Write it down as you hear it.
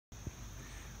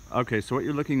Okay, so what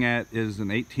you're looking at is an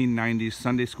 1890s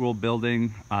Sunday school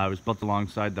building. It was built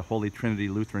alongside the Holy Trinity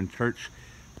Lutheran Church,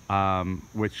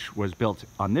 which was built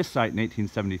on this site in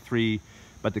 1873,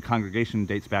 but the congregation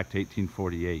dates back to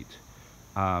 1848.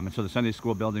 And so the Sunday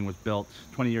school building was built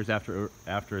 20 years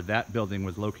after that building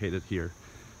was located here.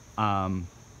 It's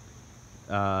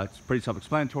pretty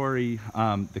self-explanatory.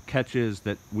 The catch is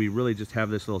that we really just have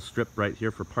this little strip right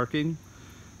here for parking.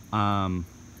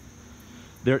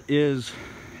 There is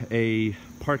a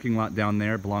parking lot down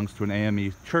there, belongs to an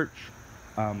AME church.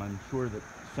 I'm sure that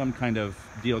some kind of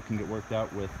deal can get worked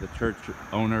out with the church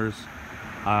owners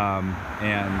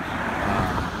and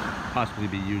possibly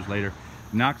be used later.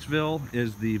 Knoxville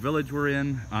is the village we're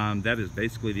in. That is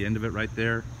basically the end of it right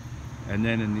there. And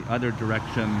then in the other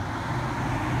direction,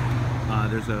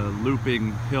 there's a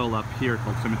looping hill up here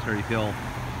called Cemetery Hill.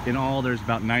 In all, there's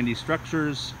about 90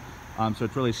 structures, so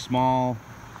it's really small.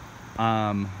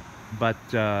 But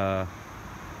I'm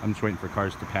just waiting for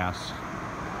cars to pass.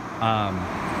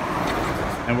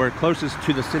 And we're closest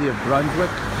to the city of Brunswick.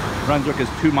 Brunswick is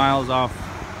 2 miles off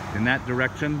in that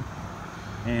direction,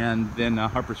 and then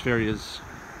Harper's Ferry is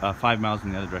 5 miles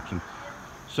in the other direction.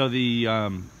 So the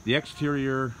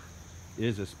exterior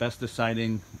is asbestos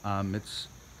siding. It's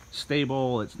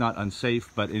stable, it's not unsafe,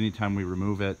 but anytime we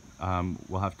remove it,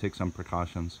 we'll have to take some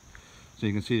precautions. So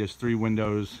you can see there's 3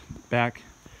 windows back,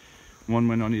 1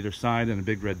 window on either side, and a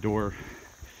big red door.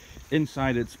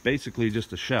 Inside, it's basically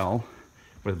just a shell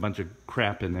with a bunch of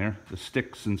crap in there. The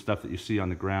sticks and stuff that you see on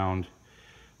the ground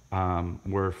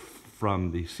were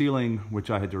from the ceiling,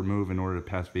 which I had to remove in order to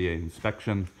pass VA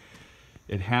inspection.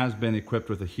 It has been equipped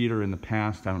with a heater in the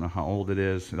past. I don't know how old it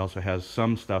is. It also has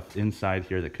some stuff inside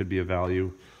here that could be of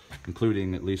value,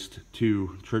 including at least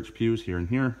 2 church pews here and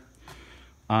here.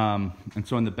 And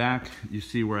so in the back, you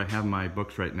see where I have my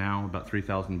books right now, about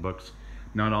 3,000 books,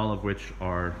 not all of which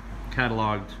are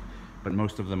cataloged, but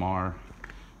most of them are.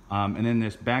 And then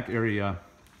this back area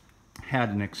had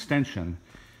an extension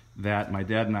that my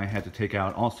dad and I had to take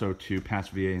out also to pass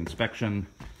VA inspection.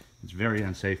 It's very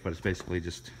unsafe, but it's basically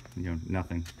just,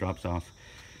 nothing drops off.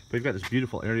 But we've got this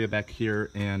beautiful area back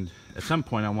here, and at some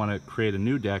point I want to create a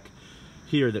new deck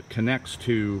here that connects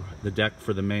to the deck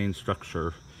for the main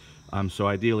structure. So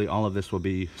ideally all of this will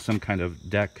be some kind of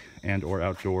deck and or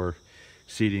outdoor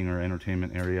seating or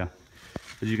entertainment area.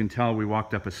 As you can tell, we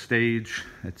walked up a stage.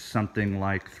 It's something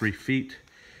like 3 feet.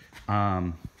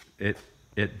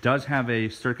 It does have a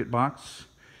circuit box.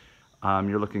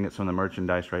 You're looking at some of the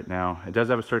merchandise right now. It does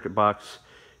have a circuit box.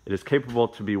 It is capable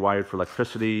to be wired for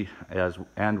electricity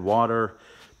and water,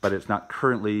 but it's not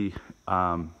currently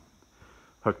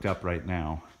hooked up right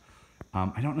now.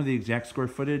 I don't know the exact square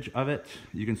footage of it.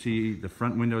 You can see the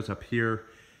front windows up here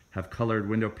have colored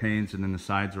window panes, and then the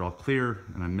sides are all clear,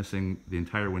 and I'm missing the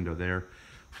entire window there,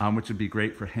 which would be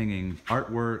great for hanging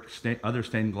artwork, other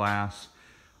stained glass.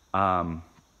 And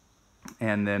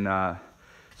then,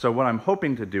 so what I'm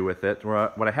hoping to do with it,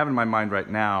 or what I have in my mind right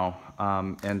now,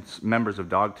 and members of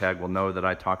Dog Tag will know that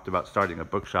I talked about starting a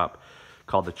bookshop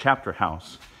called the Chapter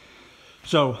House.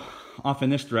 So off in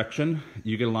this direction,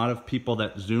 you get a lot of people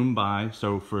that zoom by.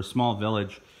 So for a small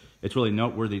village, it's really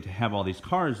noteworthy to have all these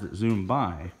cars that zoom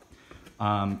by.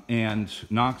 And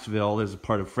Knoxville is a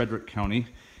part of Frederick County.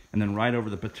 And then right over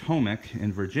the Potomac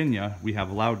in Virginia, we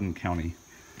have Loudoun County.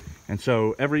 And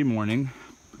so every morning,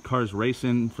 cars race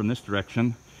in from this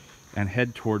direction and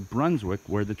head toward Brunswick,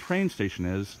 where the train station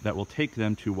is that will take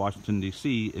them to Washington,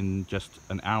 D.C. in just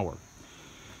an hour.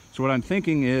 So what I'm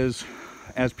thinking is,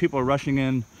 as people are rushing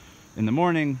in the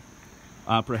morning,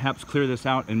 perhaps clear this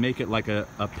out and make it like a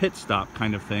pit stop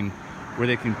kind of thing, where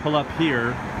they can pull up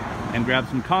here and grab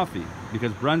some coffee,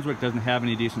 because Brunswick doesn't have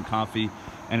any decent coffee.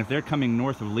 And if they're coming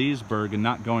north of Leesburg and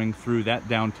not going through that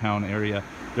downtown area,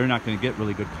 they're not going to get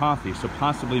really good coffee. So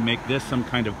possibly make this some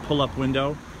kind of pull-up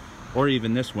window, or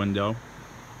even this window.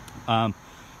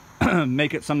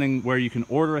 Make it something where you can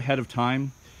order ahead of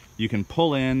time, you can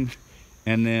pull in,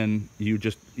 and then you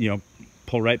just,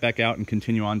 pull right back out and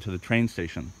continue on to the train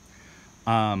station.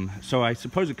 So I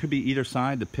suppose it could be either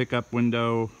side. The pickup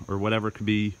window or whatever could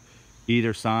be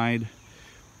either side.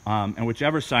 And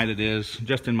whichever side it is,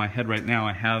 just in my head right now,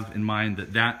 I have in mind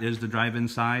that that is the drive-in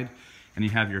side, and you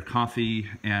have your coffee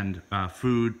and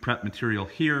food prep material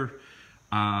here,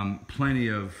 plenty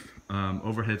of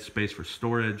overhead space for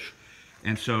storage,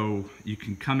 and so you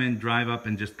can come in, drive up,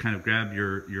 and just kind of grab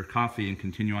your coffee and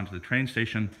continue on to the train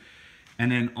station.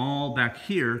 And then all back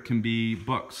here can be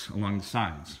books along the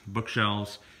sides,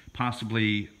 bookshelves,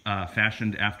 possibly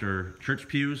fashioned after church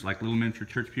pews, like little miniature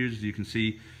church pews. As you can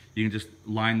see, you can just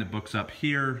line the books up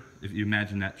here. If you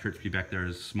imagine that church pew back there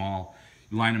is small,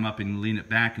 line them up and lean it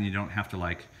back, and you don't have to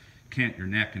like cant your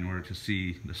neck in order to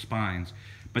see the spines.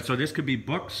 But so this could be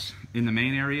books in the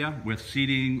main area with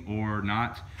seating or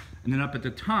not. And then up at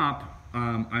the top,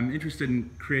 I'm interested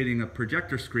in creating a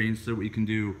projector screen so that we can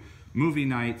do movie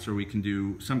nights, or we can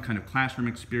do some kind of classroom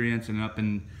experience. And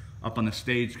up on the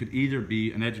stage could either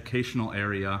be an educational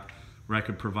area where I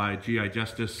could provide GI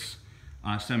Justice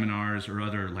seminars or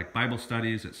other like Bible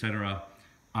studies, etc.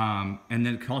 And then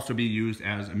it could also be used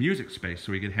as a music space,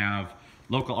 so we could have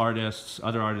local artists,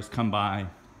 other artists come by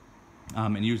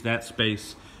and use that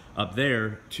space up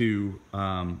there to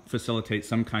facilitate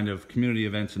some kind of community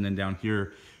events. And then down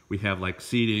here we have like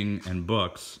seating and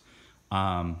books.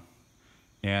 Yeah,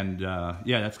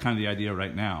 that's kind of the idea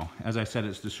right now. As I said,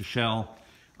 it's just a shell.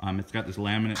 It's got this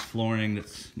laminate flooring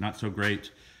that's not so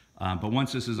great. But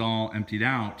once this is all emptied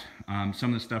out,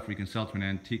 some of the stuff we can sell to an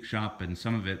antique shop, and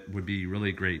some of it would be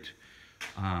really great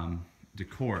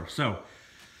decor. So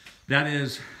that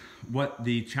is what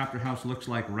the chapter house looks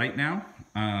like right now.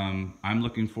 I'm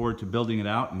looking forward to building it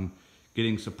out and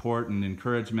getting support and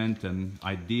encouragement and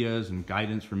ideas and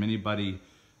guidance from anybody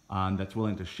that's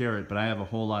willing to share it. But I have a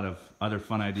whole lot of other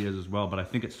fun ideas as well, but I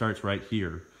think it starts right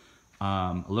here.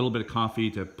 A little bit of coffee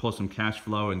to pull some cash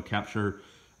flow and capture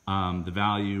the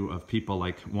value of people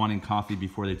like wanting coffee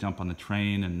before they jump on the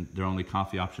train, and their only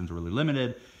coffee options are really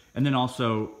limited. And then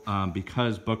also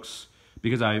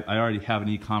because I already have an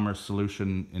e-commerce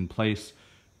solution in place,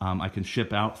 I can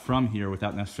ship out from here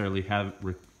without necessarily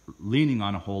leaning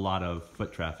on a whole lot of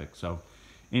foot traffic. So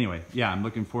anyway, yeah, I'm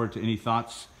looking forward to any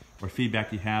thoughts or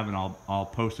feedback you have, and I'll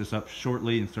post this up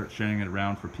shortly and start sharing it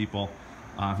around for people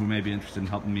who may be interested in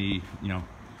helping me,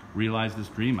 realize this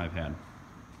dream I've had.